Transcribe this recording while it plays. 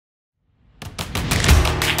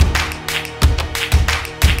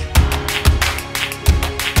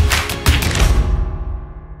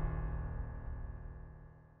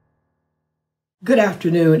Good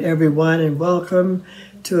afternoon, everyone, and welcome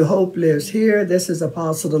to Hope Lives Here. This is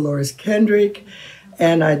Apostle Dolores Kendrick,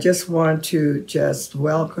 and I just want to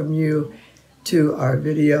welcome you to our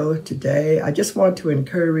video today. I just want to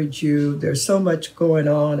encourage you. There's so much going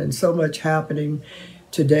on and so much happening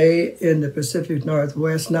today in the Pacific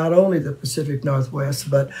Northwest, not only the Pacific Northwest,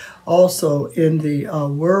 but also in the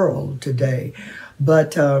world today.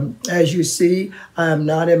 But as you see, I am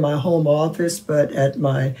not in my home office, but at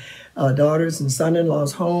my daughter's and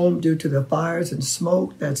son-in-law's home due to the fires and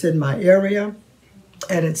smoke that's in my area.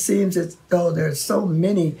 And it seems as though there's so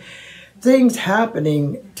many things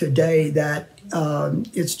happening today that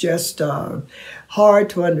it's just hard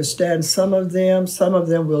to understand some of them. Some of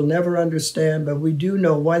them we'll never understand, but we do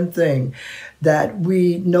know one thing, that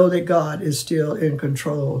we know that God is still in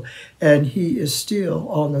control and he is still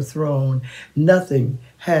on the throne. Nothing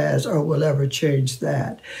has or will ever change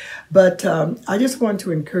that. But I just want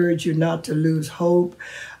to encourage you not to lose hope,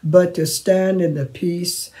 but to stand in the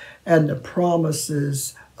peace and the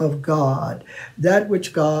promises of God. That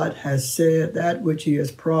which God has said, that which he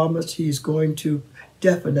has promised, he's going to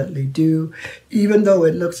definitely do, even though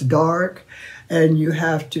it looks dark. And you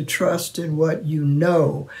have to trust in what you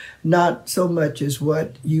know, not so much as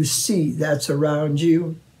what you see that's around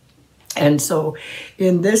you. And so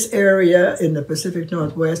in this area in the Pacific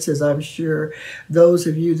Northwest, as I'm sure those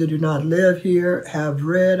of you that do not live here have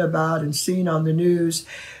read about and seen on the news,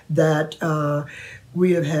 that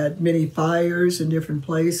we have had many fires in different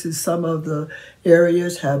places. Some of the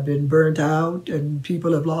areas have been burnt out and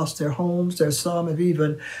people have lost their homes. There's some have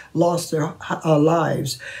even lost their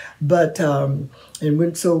lives. But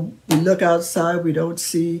so we look outside, we don't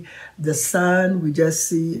see the sun. We just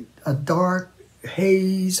see a dark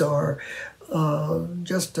haze or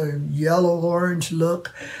just a yellow-orange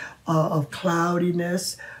look of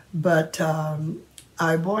cloudiness. But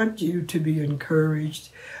I want you to be encouraged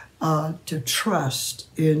to trust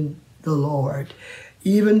in the Lord.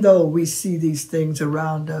 Even though we see these things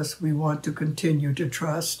around us, we want to continue to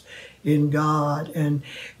trust in God. And,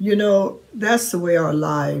 you know, that's the way our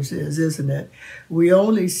lives is, isn't it? We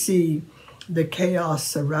only see the chaos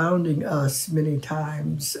surrounding us many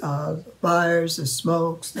times, fires, the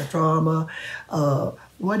smokes, the trauma,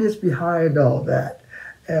 what is behind all that.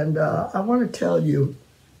 And I want to tell you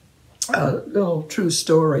a little true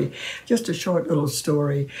story, just a short little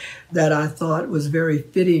story that I thought was very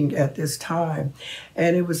fitting at this time.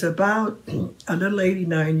 And it was about a little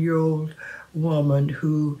 89-year-old woman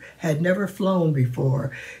who had never flown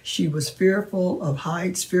before. She was fearful of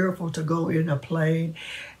heights, fearful to go in a plane.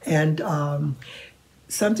 And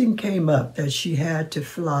something came up that she had to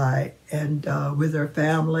fly and with her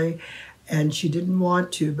family. And she didn't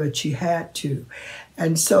want to, but she had to.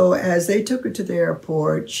 And so as they took her to the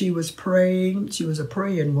airport, she was praying. She was a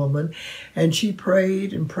praying woman. And she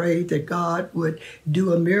prayed and prayed that God would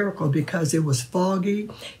do a miracle, because it was foggy,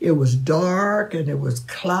 it was dark, and it was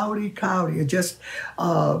cloudy, just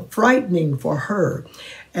frightening for her.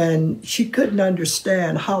 And she couldn't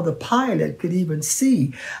understand how the pilot could even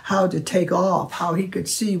see how to take off, how he could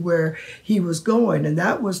see where he was going. And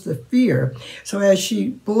that was the fear. So as she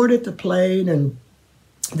boarded the plane and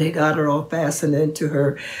they got her all fastened into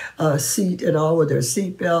her seat and all with her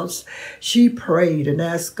seat belts, she prayed and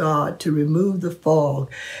asked God to remove the fog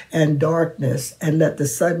and darkness and let the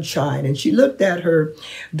sun shine. And she looked at her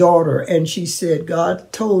daughter and she said,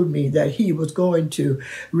 God told me that he was going to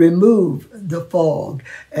remove the fog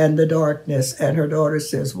and the darkness. And her daughter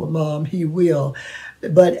says, well, Mom, he will.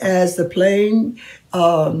 But as the plane,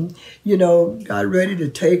 got ready to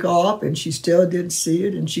take off, and she still didn't see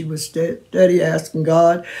it, and she was steady asking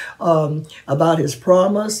God about his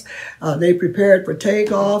promise. They prepared for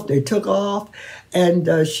takeoff. They took off,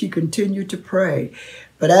 and she continued to pray.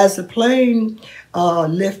 But as the plane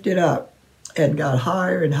lifted up and got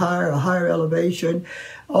higher and higher, a higher elevation,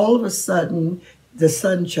 all of a sudden, the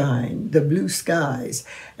sunshine, the blue skies.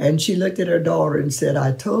 And she looked at her daughter and said,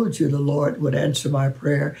 I told you the Lord would answer my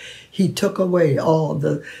prayer. He took away all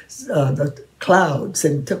the clouds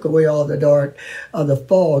and took away all the dark, the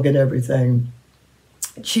fog and everything.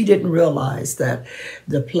 She didn't realize that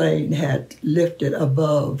the plane had lifted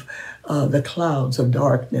above the clouds of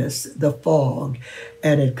darkness, the fog,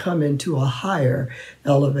 and had come into a higher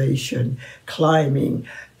elevation, climbing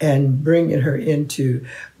and bringing her into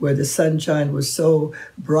where the sunshine was so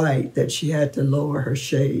bright that she had to lower her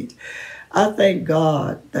shade. I thank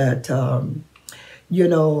God that,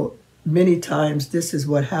 many times this is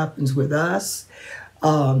what happens with us.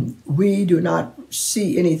 We do not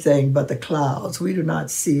see anything but the clouds. We do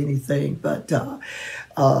not see anything but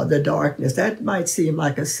the darkness. That might seem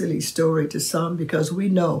like a silly story to some, because we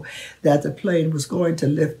know that the plane was going to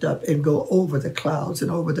lift up and go over the clouds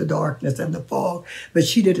and over the darkness and the fog, but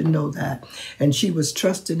she didn't know that. And she was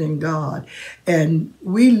trusting in God. And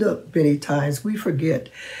we look many times, we forget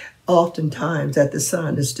oftentimes that the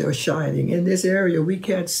sun is still shining. In this area, we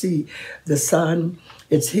can't see the sun.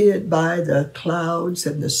 It's hid by the clouds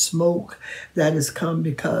and the smoke that has come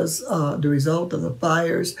because the result of the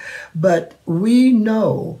fires. But we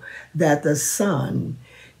know that the sun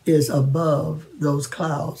is above those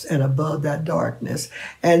clouds and above that darkness.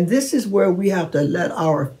 And this is where we have to let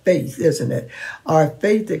our faith, isn't it? Our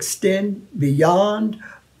faith extend beyond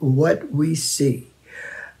what we see.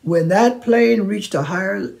 When that plane reached a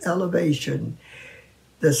higher elevation,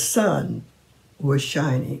 the sun was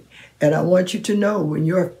shining. And I want you to know, when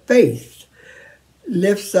your faith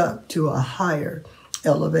lifts up to a higher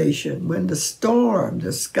elevation, when the storm,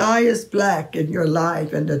 the sky is black in your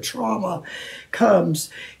life and the trauma comes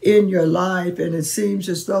in your life, and it seems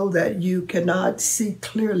as though that you cannot see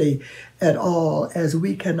clearly at all, as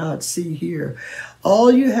we cannot see here,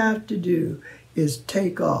 all you have to do is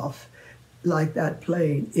take off like that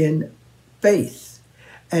plane in faith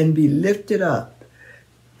and be lifted up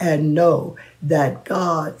and know that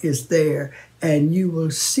God is there, and you will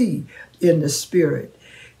see in the spirit.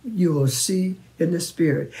 You will see in the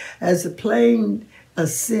spirit. As the plane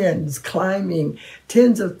ascends, climbing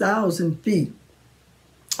tens of thousands of feet,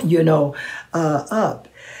 up,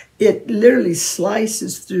 it literally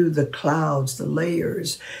slices through the clouds, the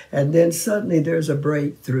layers, and then suddenly there's a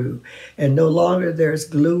breakthrough. And no longer there's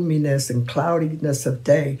gloominess and cloudiness of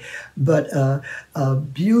day, but a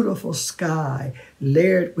beautiful sky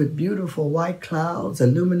layered with beautiful white clouds,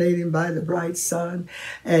 illuminating by the bright sun.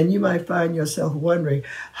 And you might find yourself wondering,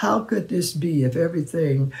 how could this be if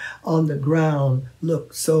everything on the ground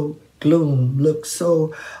looked so looked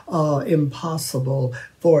so impossible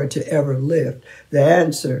for it to ever lift? The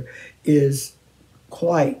answer is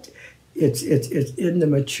it's in the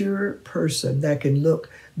mature person that can look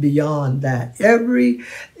beyond that. Every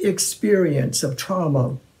experience of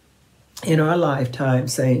trauma in our lifetime,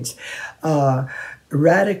 saints,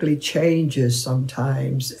 radically changes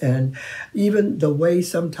sometimes, and even the way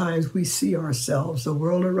sometimes we see ourselves, the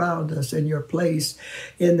world around us, and your place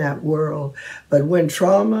in that world. But when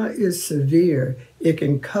trauma is severe, it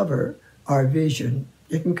can cover our vision.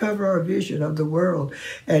 It can cover our vision of the world,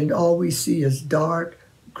 and all we see is dark,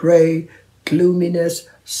 gray, gloominess,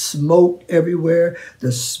 smoke everywhere,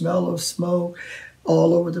 the smell of smoke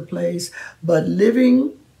all over the place. But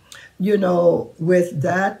living with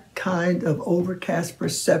that kind of overcast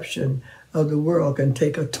perception of the world can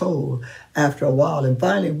take a toll after a while. And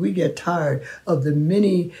finally, we get tired of the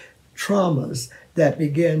many traumas that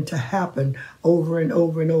begin to happen over and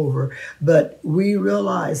over and over. But we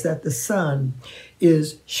realize that the sun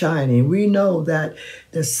is shining. We know that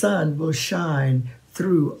the sun will shine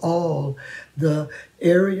through all the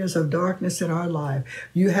areas of darkness in our life.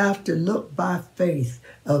 You have to look by faith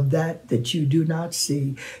of that you do not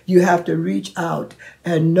see. You have to reach out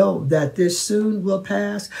and know that this soon will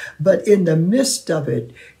pass. But in the midst of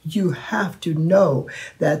it, you have to know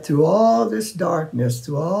that through all this darkness,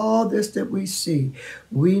 through all this that we see,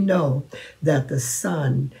 we know that the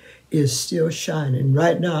sun is still shining.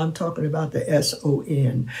 Right now, I'm talking about the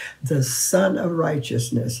S-O-N. The Son of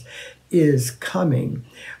Righteousness is coming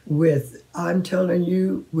with, I'm telling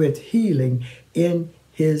you, with healing in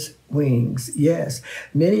his wings. Yes,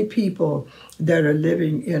 many people that are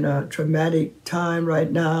living in a traumatic time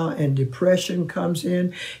right now, and depression comes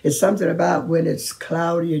in. It's something about when it's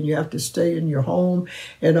cloudy and you have to stay in your home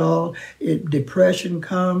and all, depression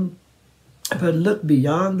comes. But look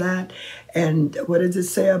beyond that. And what does it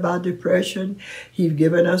say about depression? He's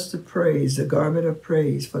given us the praise, the garment of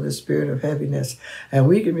praise for the spirit of heaviness. And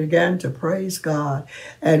we can begin to praise God.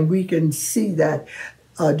 And we can see that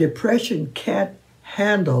depression can't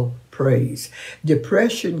handle praise.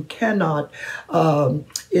 Depression cannot,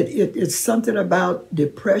 it's something about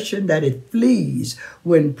depression that it flees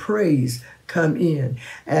when praise come in.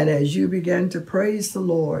 And as you begin to praise the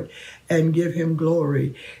Lord and give him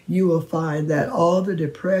glory, you will find that all the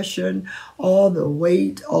depression, all the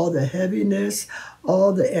weight, all the heaviness,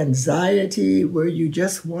 all the anxiety where you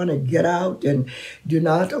just want to get out and do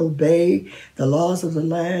not obey the laws of the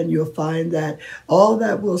land, you'll find that all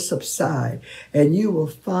that will subside, and you will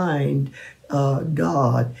find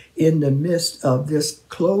God in the midst of this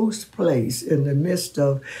closed place, in the midst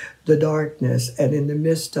of the darkness, and in the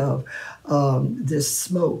midst of this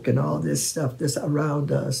smoke and all this stuff that's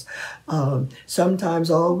around us.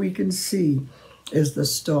 Sometimes all we can see is the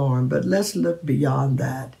storm, but let's look beyond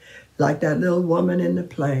that. Like that little woman in the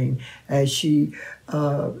plane, as she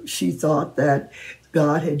thought that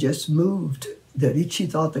God had just moved, that she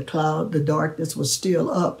thought the darkness was still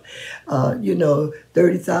up,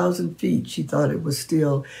 30,000 feet. She thought it was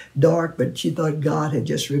still dark, but she thought God had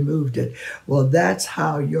just removed it. Well, that's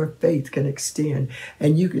how your faith can extend.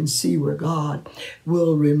 And you can see where God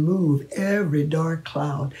will remove every dark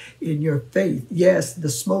cloud in your faith. Yes, the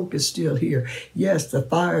smoke is still here. Yes, the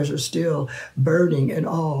fires are still burning and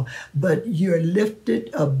all, but you're lifted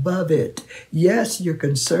above it. Yes, you're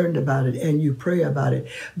concerned about it and you pray about it,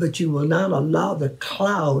 but you will not allow the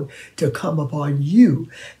cloud to come upon you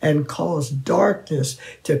and cause darkness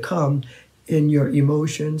to come in your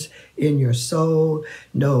emotions, in your soul.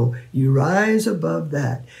 No, you rise above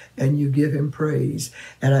that and you give him praise.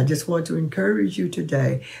 And I just want to encourage you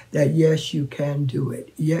today that yes, you can do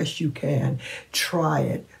it. Yes, you can. Try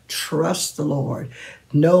it. Trust the Lord.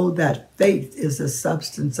 Know that faith is the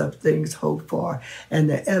substance of things hoped for and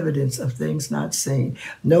the evidence of things not seen.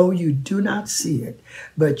 No, you do not see it,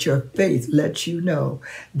 but your faith lets you know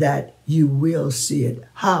that you will see it.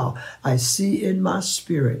 How? I see in my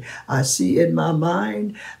spirit. I see in my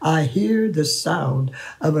mind. I hear the sound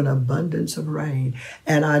of an abundance of rain.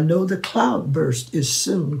 And I know the cloud burst is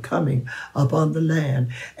soon coming upon the land.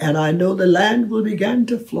 And I know the land will begin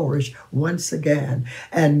to flourish once again.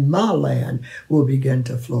 And my land will begin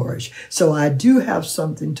to flourish. So I do have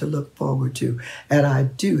something to look forward to. And I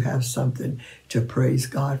do have something to praise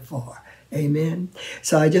God for. Amen.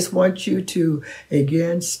 So I just want you to,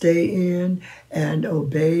 again, stay in and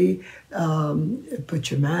obey.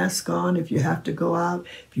 Put your mask on if you have to go out.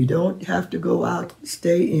 If you don't have to go out,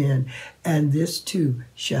 stay in. And this too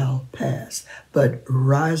shall pass. But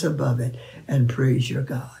rise above it and praise your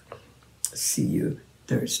God. See you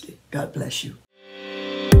Thursday. God bless you.